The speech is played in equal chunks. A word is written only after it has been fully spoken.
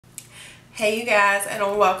Hey you guys, and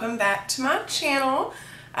welcome back to my channel.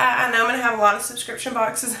 I know I'm going to have a lot of subscription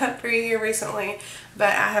boxes up for you here recently,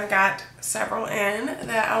 but I have got several in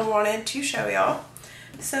that I wanted to show y'all.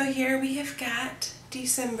 So here we have got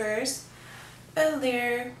December's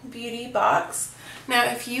Allure Beauty Box. Now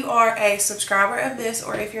if you are a subscriber of this,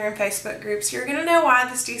 or if you're in Facebook groups, you're going to know why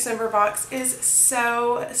this December box is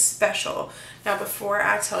so special. Now before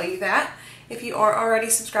I tell you that, if you are already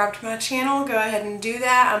subscribed to my channel, go ahead and do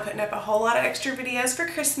that. I'm putting up a whole lot of extra videos for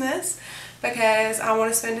Christmas because I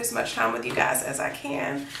want to spend as much time with you guys as I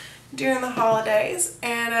can during the holidays.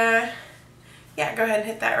 And yeah, go ahead and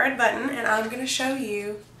hit that red button, and I'm going to show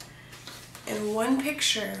you in one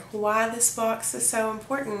picture why this box is so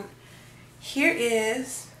important. Here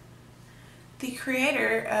is the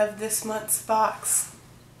creator of this month's box.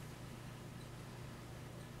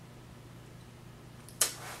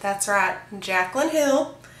 That's right, JACLYN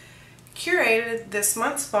Hill curated this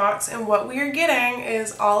month's box, and what we are getting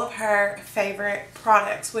is all of her favorite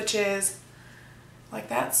products, which is, like,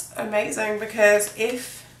 that's amazing because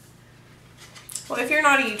if you're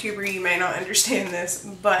not a YouTuber, you may not understand this,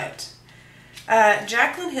 but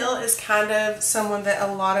JACLYN Hill is kind of someone that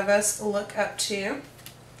a lot of us look up to,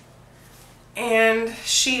 and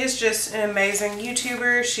she is just an amazing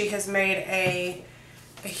YouTuber. She has made a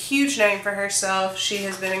huge name for herself. She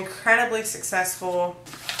has been incredibly successful,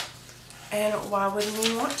 and why wouldn't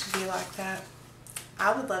we want to be like that?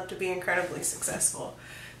 I would love to be incredibly successful.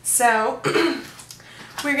 So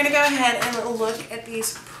we're gonna go ahead and look at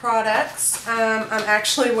these products. I'm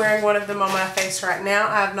actually wearing one of them on my face right now.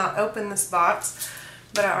 I have not opened this box,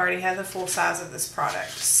 but I already have the full size of this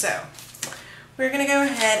product. So we're gonna go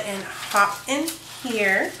ahead and hop in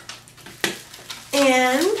here,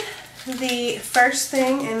 and the first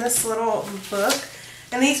thing in this little book,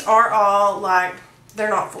 and these are all, like, they're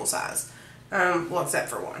not full size, well, except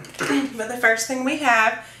for one. But the first thing we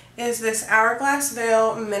have is this Hourglass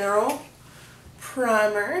Veil Mineral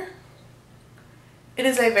Primer. It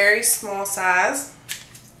is a very small size,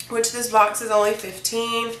 which this box is only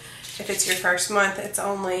 15. If it's your first month, it's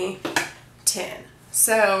only 10.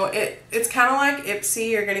 So it's kind of like Ipsy.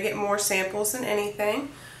 You're going to get more samples than anything.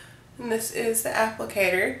 And this is the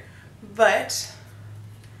applicator. But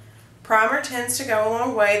primer tends to go a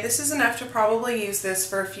long way. This is enough to probably use this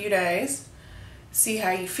for a few days. See how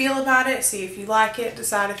you feel about it. See if you like it.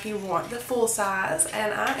 Decide if you want the full size.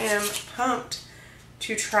 And I am pumped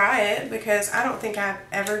to try it because I don't think I've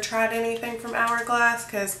ever tried anything from Hourglass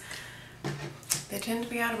because they tend to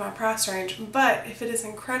be out of my price range. But if it is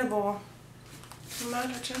incredible, I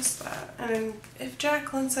might adjust that. And if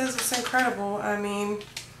JACLYN says it's incredible, I mean,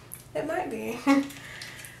 it might be.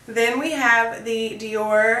 Then we have the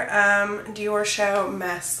Dior Show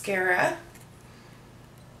Mascara.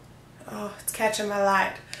 Oh, it's catching my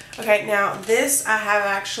light. Okay, now this I have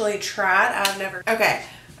actually tried. I've never... Okay,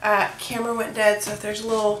 camera went dead, so if there's a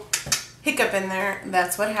little hiccup in there,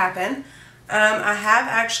 that's what happened. I have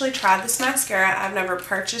actually tried this mascara. I've never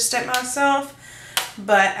purchased it myself,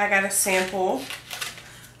 but I got a sample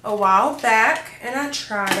a while back, and I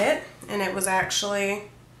tried it, and it was actually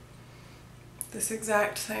this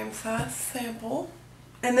exact same size sample.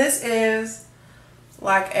 And this is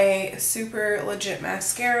like a super legit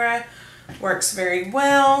mascara. Works very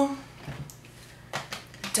well.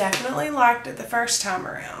 Definitely liked it the first time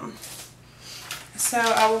around. So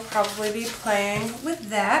I will probably be playing with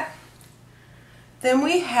that. Then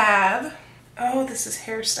we have, oh, this is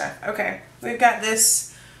hair stuff. Okay, we've got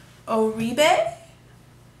this Oribe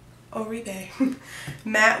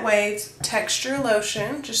Matte Waves Texture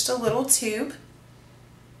Lotion, just a little tube.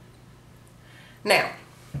 Now,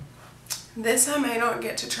 this I may not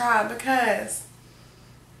get to try because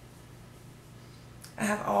I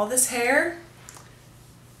have all this hair,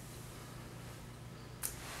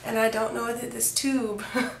 and I don't know that this tube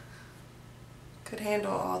could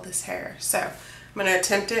handle all this hair. So I'm going to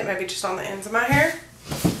attempt it, maybe just on the ends of my hair,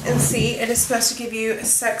 and see. It is supposed to give you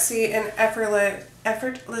sexy and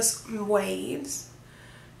effortless waves,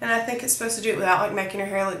 and I think it's supposed to do it without, like, making your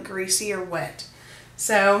hair look greasy or wet.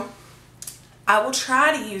 So I will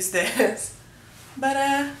try to use this,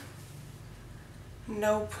 but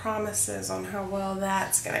no promises on how well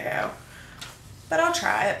that's gonna go, but I'll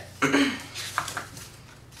try it.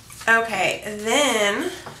 Okay,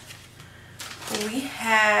 then we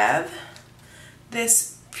have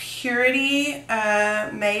this Purity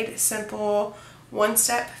Made Simple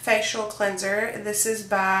One-Step Facial Cleanser. This is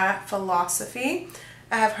by Philosophy.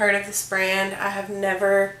 I have heard of this brand. I have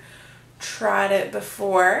never tried it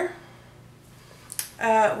before.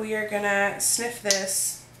 We are gonna sniff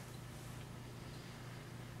this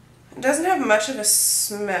It doesn't have much of a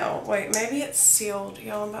smell. Wait, maybe it's sealed.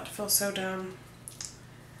 Y'all, I'm about to feel so dumb.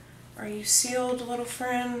 Are you sealed, little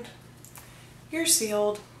friend? You're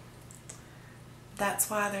sealed. That's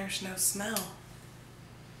why there's no smell.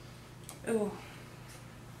 Ooh.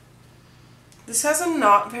 This has a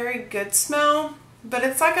not very good smell, but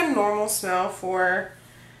it's like a normal smell for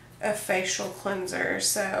a facial cleanser,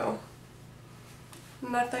 so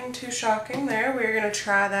nothing too shocking there. We're going to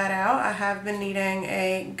try that out. I have been needing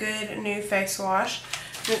a good new face wash.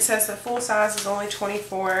 And it says the full size is only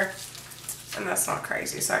 24, and that's not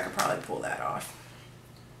crazy, so I could probably pull that off.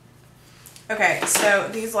 Okay, so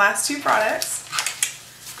these last two products,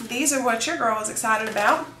 these are what your girl was excited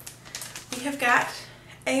about. We have got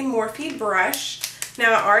a Morphe brush.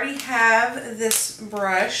 Now I already have this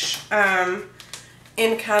brush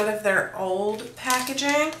in kind of their old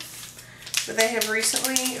packaging, but they have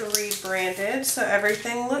recently rebranded, so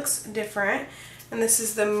everything looks different. And this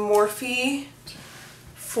is the Morphe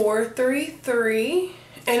 433,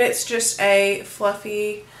 and it's just a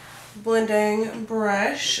fluffy blending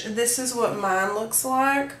brush. This is what mine looks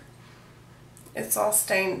like. It's all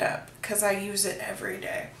stained up because I use it every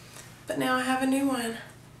day. But now I have a new one.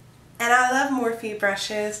 And I love Morphe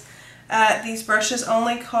brushes. These brushes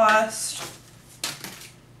only cost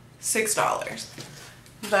 $6.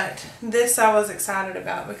 But this I was excited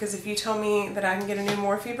about, because if you tell me that I can get a new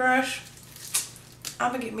Morphe brush,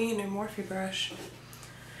 I'm gonna get me a new Morphe brush.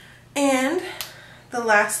 And the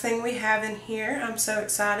last thing we have in here, I'm so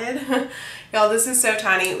excited. Y'all, this is so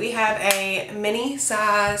tiny. We have a mini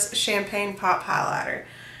size champagne pop highlighter.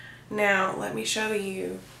 Now, let me show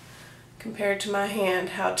you, compared to my hand,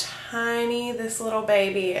 how tiny this little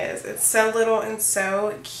baby is. It's so little and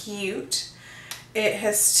so cute. It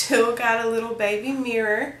has still got a little baby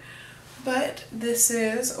mirror, but this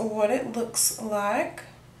is what it looks like.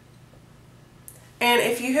 And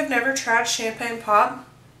if you have never tried champagne pop,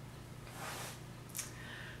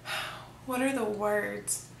 what are the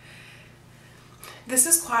words? This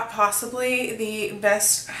is quite possibly the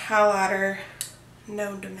best highlighter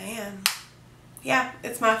known to man. Yeah,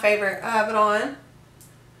 it's my favorite. I have it on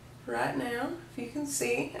right now, if you can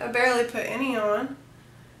see. I barely put any on,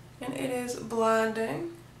 and it is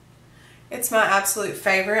blinding. It's my absolute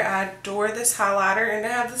favorite. I adore this highlighter, and to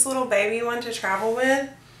have this little baby one to travel with,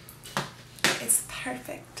 it's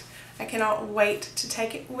perfect. I cannot wait to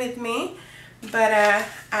take it with me, but I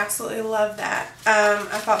absolutely love that.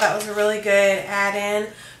 I thought that was a really good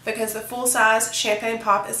add-in, because the full-size champagne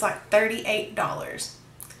pop is like $38.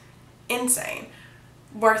 Insane.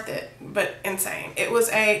 Worth it, but insane. It was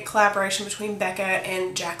a collaboration between Becca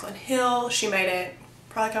and JACLYN HILL. She made it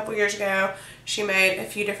probably a couple years ago. She made a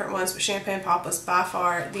few different ones, but champagne pop was by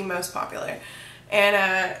far the most popular.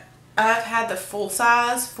 And I've had the full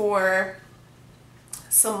size for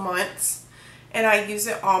some months, and I use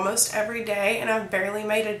it almost every day, and I've barely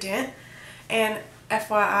made a dent. And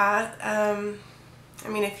FYI, I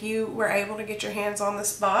mean, if you were able to get your hands on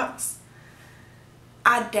this box,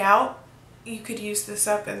 I doubt you could use this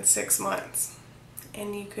up in 6 months,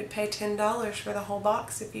 and you could pay $10 for the whole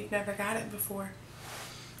box if you've never got it before.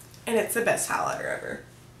 And it's the best highlighter ever,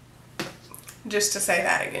 just to say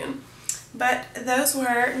that again. But those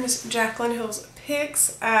were Miss JACLYN HILL's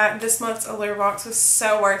picks. This month's Allure box was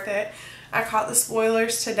so worth it. I caught the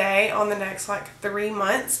spoilers today on the next like 3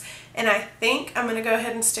 months, and I think I'm gonna go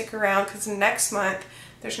ahead and stick around, because next month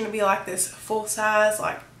there's gonna be like this full size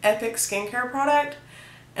like epic skincare product.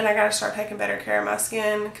 And I gotta start taking better care of my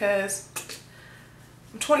skin, because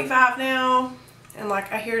I'm 25 now, and like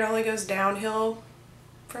I hear it only goes downhill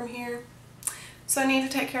from here. So I need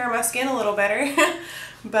to take care of my skin a little better.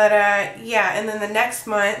 But yeah, and then the next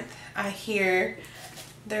month I hear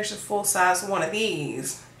there's a full size one of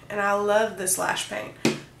these, and I love this lash paint,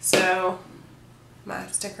 so I might have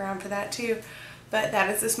to stick around for that too. But that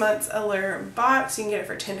is this month's Allure box. You can get it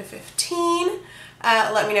for $10 to $15.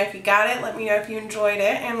 Let me know if you got it, let me know if you enjoyed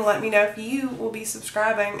it, and let me know if you will be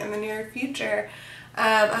subscribing in the near future.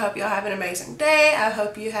 I hope y'all have an amazing day. I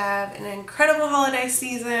hope you have an incredible holiday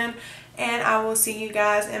season, and I will see you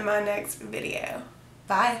guys in my next video.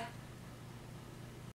 Bye.